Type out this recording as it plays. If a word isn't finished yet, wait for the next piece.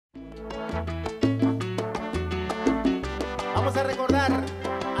Vamos a recordar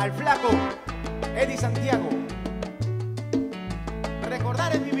al flaco Santiago.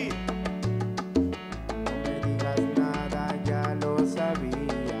 Recordar es vivir. No me digas nada, ya lo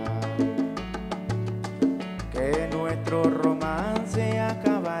sabía, que nuestro romance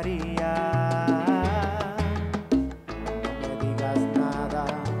acabaría. No me digas nada,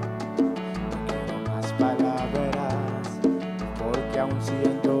 no quiero más palabras, porque aun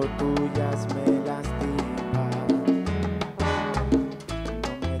siendo tuyas me lastiman.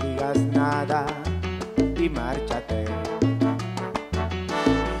 No me digas nada y márchate.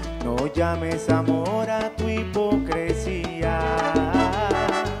 No llames amor a tu hipocresía.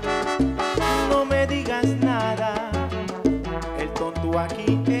 No me digas nada, el tonto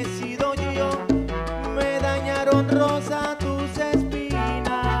aquí he sido yo. Me dañaron rosa tus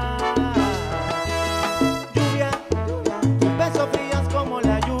espinas. Lluvia, tus besos fríos como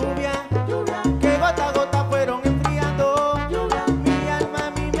la lluvia, que gota a gota fueron enfriando mi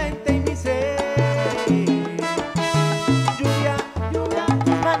alma, mi mente y mi ser. Lluvia,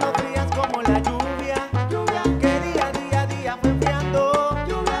 tus manos frías como la lluvia, que día fue enfriando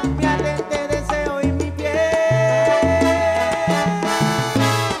mi ardiente deseo y mi piel.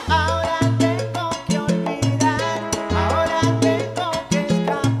 Ahora tengo que olvidar, ahora tengo que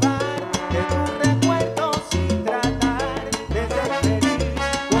escapar de tus recuerdos sin tratar de ser feliz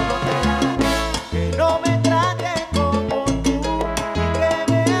con otra. Que no me trate como tú y que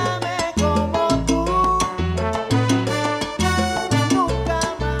me ame como tú. Nunca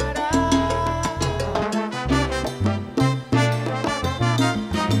amarás.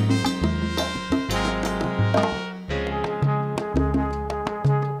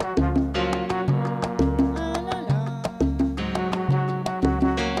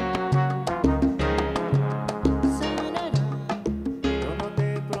 Yo no te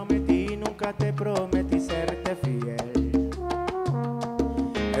prometí, nunca te prometí serte fiel,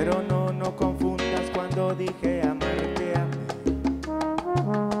 pero no confundas cuando dije amarte a mí.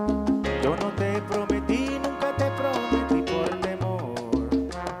 Yo no te prometí, nunca te prometí por temor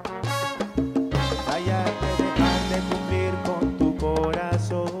fallarte, dejar de cumplir con tu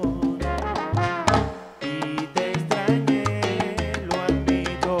corazón. Y te extrañé, lo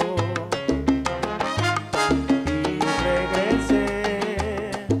admito, y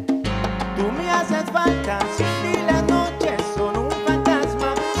regresé. Tú me haces falta, sin ti las noches son un fantasma,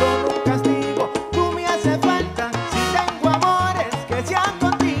 son un castigo. Tú me haces falta, si tengo amores que sean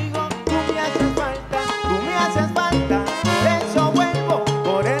contigo. Tú me haces falta, tú me haces falta. Por eso vuelvo,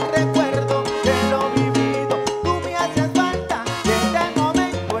 por el recuerdo de lo vivido. Tú me haces falta, desde el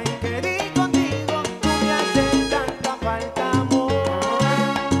momento en que di contigo. Tú me haces tanta falta, amor.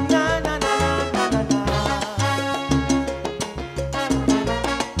 Na, na, na, na, na, na.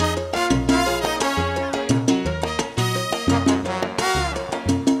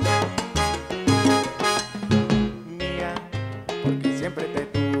 Mía, porque siempre te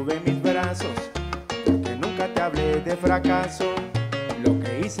tuve en mis brazos, porque nunca te hablé de fracaso. Lo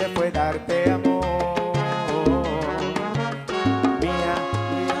que hice fue darte amor. Mía,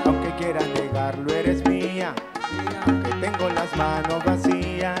 aunque quieras negarlo, eres mía. Aunque tengo las manos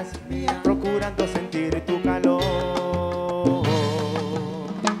vacías, procurando sentir tu calor.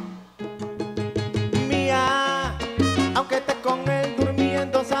 Mía, aunque estés con él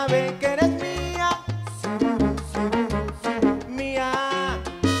durmiendo, sabe que eres mía. Mía,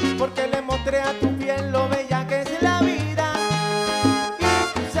 porque le mostré a tu piel lo bella que es la vida. Y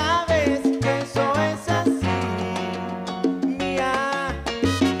tú sabes que eso es así. Mía,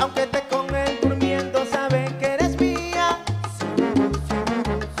 aunque estés con él durmiendo, sabe que eres mía.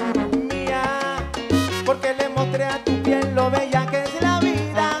 Mía, porque le mostré a tu piel lo bella que es la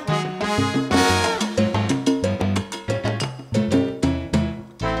vida.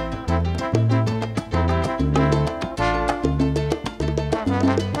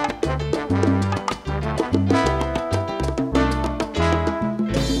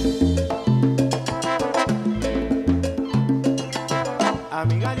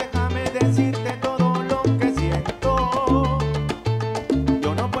 Amiga, déjame decirte todo lo que siento.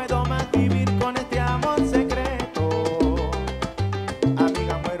 Yo no puedo más vivir con este amor secreto.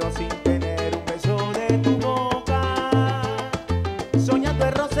 Amiga, muero sin tener un beso de tu boca, soñando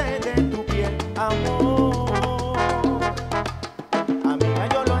el roce de tu piel, amor. Amiga,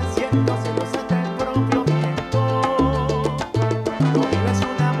 yo lo siento, celosa del propio viento. Lo mío es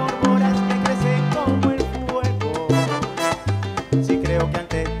un amor voraz que crece como el fuego. Si creo que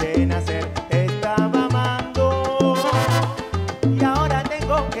antes de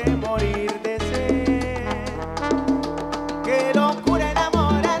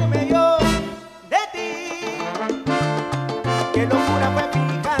qué locura fue